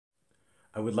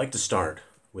I would like to start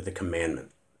with a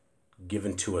commandment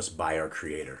given to us by our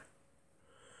Creator.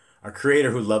 Our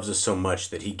Creator, who loves us so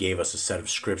much that He gave us a set of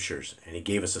scriptures and He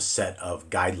gave us a set of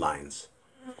guidelines.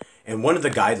 And one of the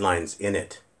guidelines in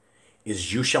it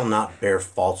is, you shall not bear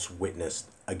false witness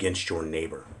against your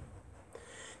neighbor.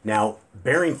 Now,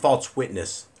 bearing false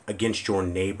witness against your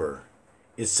neighbor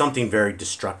is something very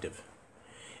destructive.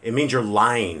 It means you're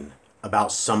lying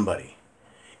about somebody.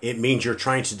 It means you're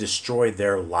trying to destroy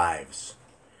their lives.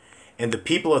 And the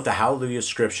people of the HalleluYAH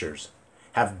scriptures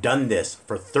have done this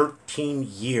for 13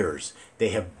 years. They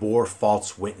have bore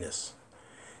false witness.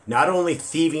 Not only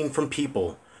thieving from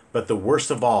people, but the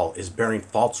worst of all is bearing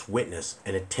false witness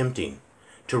and attempting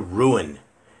to ruin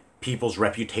people's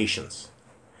reputations.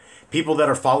 People that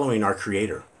are following our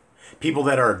Creator. People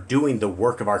that are doing the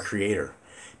work of our Creator.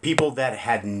 People that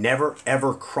had never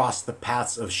ever crossed the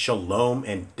paths of Shalom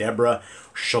and Deborah,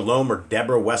 Shalom or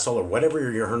Deborah Wessel or whatever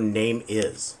her name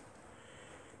is.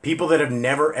 People that have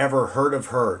never ever heard of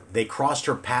her. They crossed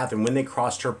her path, and when they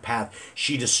crossed her path,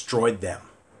 she destroyed them.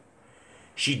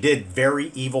 She did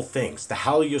very evil things. The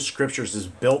HalleluYAH scriptures is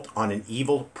built on an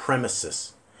evil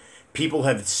premises. People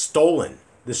have stolen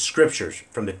the scriptures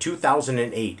from the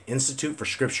 2008 Institute for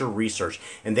Scripture Research,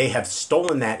 and they have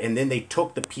stolen that, and then they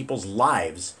took the people's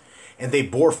lives and they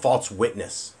bore false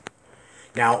witness.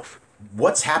 Now,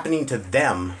 what's happening to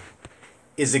them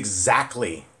is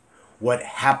exactly what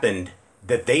happened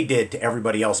that they did to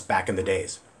everybody else back in the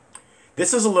days.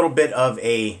 This is a little bit of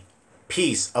a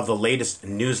piece of the latest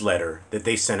newsletter that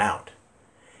they sent out.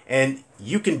 And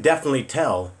you can definitely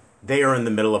tell they are in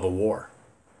the middle of a war.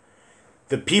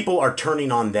 The people are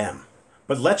turning on them.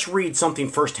 But let's read something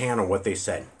firsthand on what they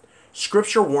said.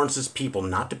 Scripture warns His people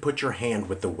not to put your hand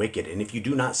with the wicked, and if you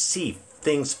do not see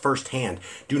things firsthand,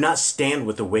 do not stand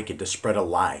with the wicked to spread a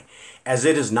lie, as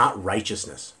it is not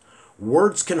righteousness.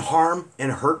 Words can harm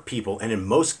and hurt people, and in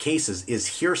most cases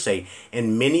is hearsay,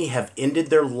 and many have ended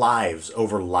their lives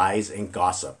over lies and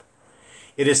gossip.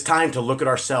 It is time to look at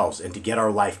ourselves and to get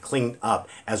our life cleaned up.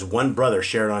 As one brother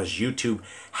shared on his YouTube,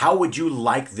 how would you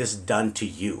like this done to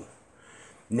you?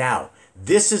 Now,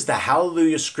 this is the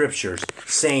HalleluYAH scriptures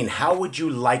saying, how would you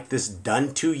like this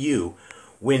done to you,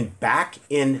 when back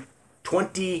in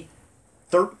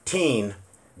 2013,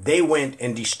 they went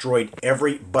and destroyed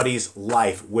everybody's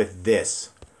life with this.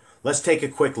 Let's take a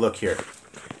quick look here.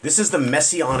 This is the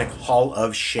Messianic Hall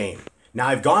of Shame. Now,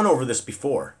 I've gone over this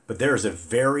before, but there is a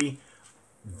very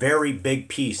big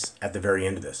piece at the very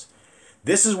end of this.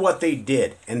 This is what they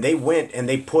did, and they went and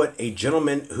they put a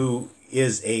gentleman who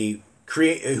is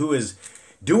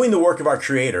doing the work of our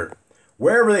Creator.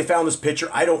 Wherever they found this picture,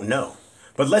 I don't know.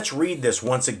 But let's read this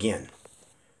once again.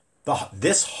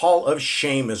 This hall of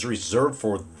shame is reserved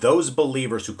for those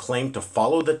believers who claim to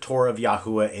follow the Torah of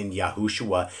Yahuwah and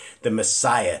Yahushua, the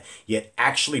Messiah, yet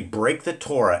actually break the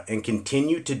Torah and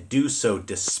continue to do so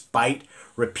despite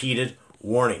repeated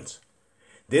warnings.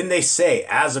 Then they say,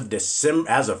 as of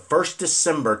 1st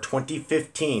December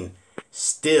 2015,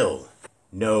 still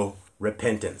no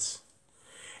repentance.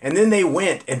 And then they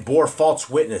went and bore false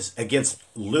witness against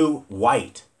Lou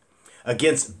White,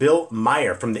 against Bill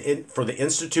Meyer for the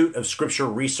Institute of Scripture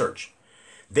Research.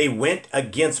 They went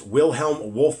against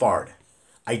Wilhelm Wolfhard.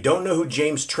 I don't know who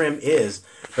James Trim is,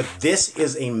 but this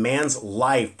is a man's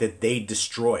life that they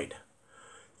destroyed.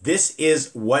 This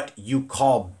is what you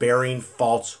call bearing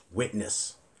false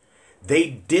witness.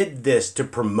 They did this to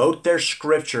promote their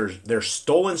scriptures, their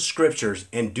stolen scriptures,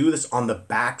 and do this on the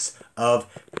backs of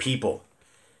people.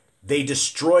 They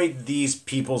destroyed these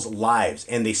people's lives,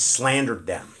 and they slandered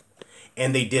them.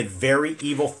 And they did very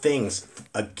evil things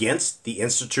against the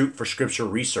Institute for Scripture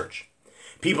Research.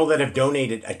 People that have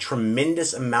donated a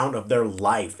tremendous amount of their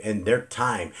life and their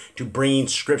time to bringing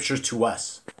scriptures to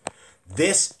us.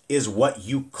 This is what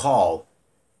you call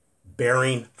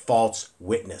bearing false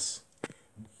witness.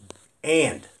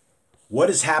 And what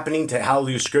is happening to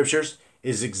HalleluYAH scriptures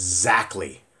is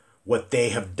exactly what they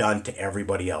have done to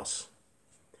everybody else.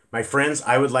 My friends,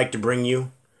 I would like to bring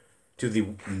you to the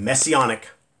Messianic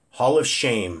Hall of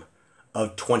Shame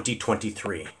of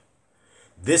 2023.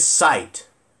 This site,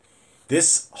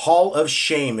 this Hall of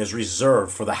Shame, is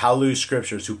reserved for the HalleluYAH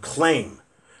scriptures who claim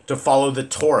to follow the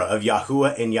Torah of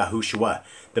Yahuwah and Yahushua,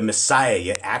 the Messiah,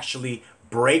 yet actually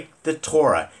break the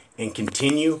Torah and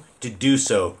continue to do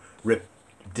so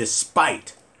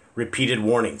despite repeated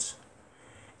warnings.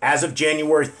 As of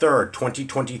January 3rd,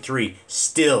 2023,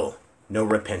 still no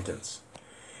repentance.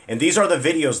 And these are the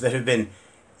videos that have been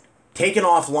taken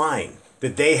offline,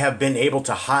 that they have been able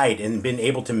to hide and been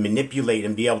able to manipulate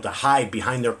and be able to hide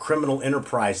behind their criminal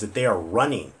enterprise that they are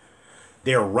running.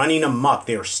 They are running amok.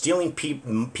 They are stealing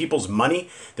people's money.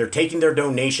 They're taking their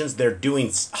donations. They're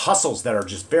doing hustles that are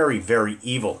just very, very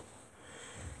evil.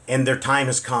 And their time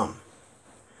has come.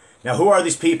 Now, who are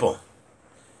these people?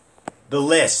 The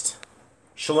list.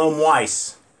 Shalom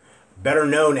Weiss, better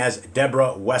known as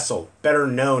Deborah Wessel, better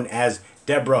known as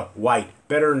Deborah White,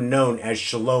 better known as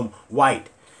Shalom White.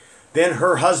 Then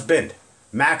her husband,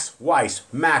 Max Weiss,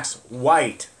 Max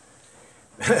White.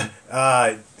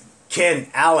 Ken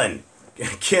Allen,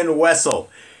 Ken Wessel.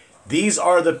 These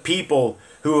are the people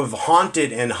who have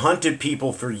haunted and hunted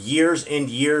people for years and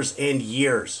years and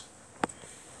years.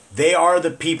 They are the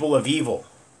people of evil.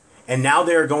 And now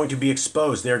they are going to be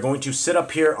exposed. They are going to sit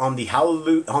up here on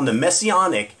the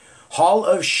Messianic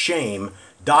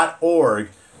HalleluYAH.org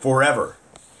forever.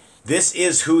 This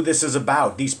is who this is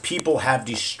about. These people have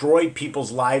destroyed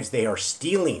people's lives. They are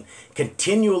stealing,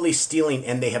 continually stealing,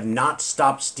 and they have not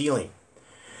stopped stealing.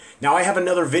 Now I have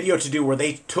another video to do where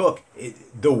they took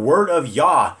the word of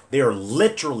Yah. They are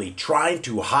literally trying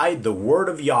to hide the word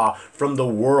of Yah from the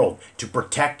world to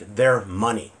protect their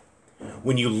money.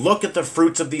 When you look at the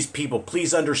fruits of these people,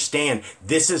 please understand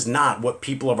this is not what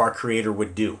people of our Creator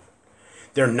would do.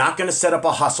 They're not going to set up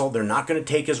a hustle. They're not going to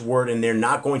take His word, and they're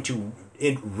not going to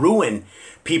ruin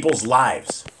people's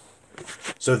lives.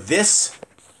 So this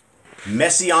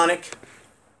Messianic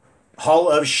Hall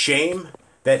of Shame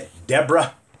that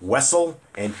Deborah Wessel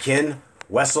and Ken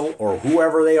Wessel, or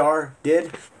whoever they are,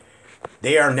 did,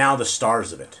 they are now the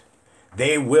stars of it.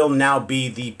 They will now be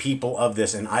the people of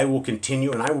this, and I will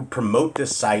continue and I will promote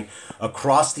this site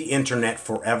across the internet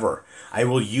forever. I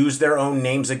will use their own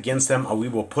names against them. We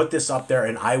will put this up there,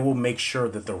 and I will make sure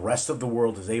that the rest of the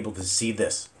world is able to see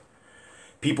this.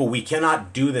 People, we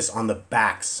cannot do this on the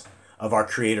backs of our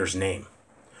Creator's name.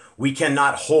 We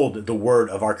cannot hold the word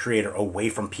of our Creator away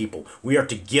from people. We are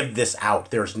to give this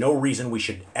out. There's no reason we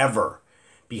should ever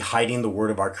be hiding the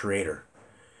word of our Creator.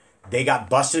 They got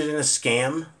busted in a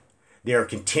scam. They are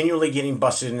continually getting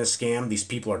busted in a scam. These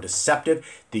people are deceptive.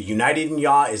 The United in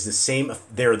Yah is the same.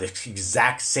 They're the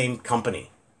exact same company.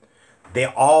 They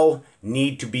all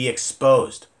need to be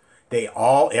exposed.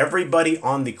 Everybody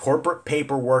on the corporate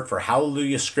paperwork for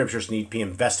HalleluYAH Scriptures need to be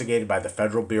investigated by the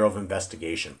Federal Bureau of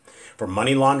Investigation for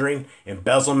money laundering,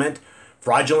 embezzlement,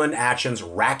 fraudulent actions,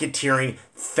 racketeering,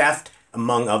 theft,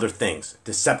 among other things,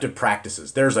 deceptive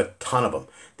practices. There's a ton of them.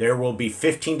 There will be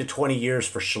 15 to 20 years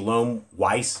for Shalom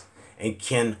Weiss and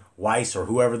Ken Weiss, or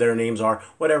whoever their names are,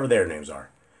 whatever their names are.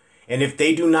 And if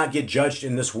they do not get judged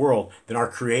in this world, then our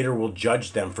Creator will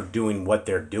judge them for doing what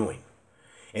they're doing.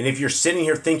 And if you're sitting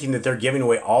here thinking that they're giving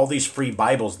away all these free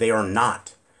Bibles, they are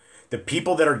not. The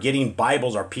people that are getting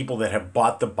Bibles are people that have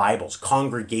bought the Bibles,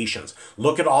 congregations.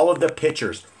 Look at all of the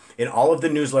pictures in all of the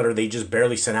newsletter they just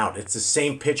barely sent out. It's the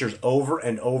same pictures over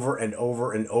and over and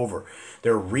over and over.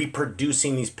 They're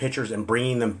reproducing these pictures and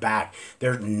bringing them back.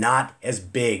 They're not as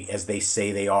big as they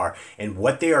say they are. And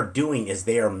what they are doing is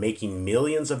they are making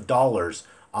millions of dollars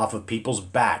off of people's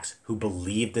backs who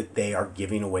believe that they are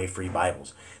giving away free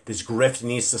Bibles. This grift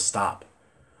needs to stop.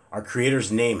 Our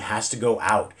Creator's name has to go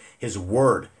out. His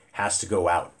word has to go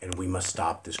out, and we must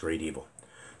stop this great evil.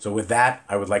 So with that,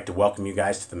 I would like to welcome you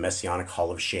guys to the Messianic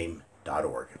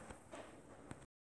HalleluYAH.org.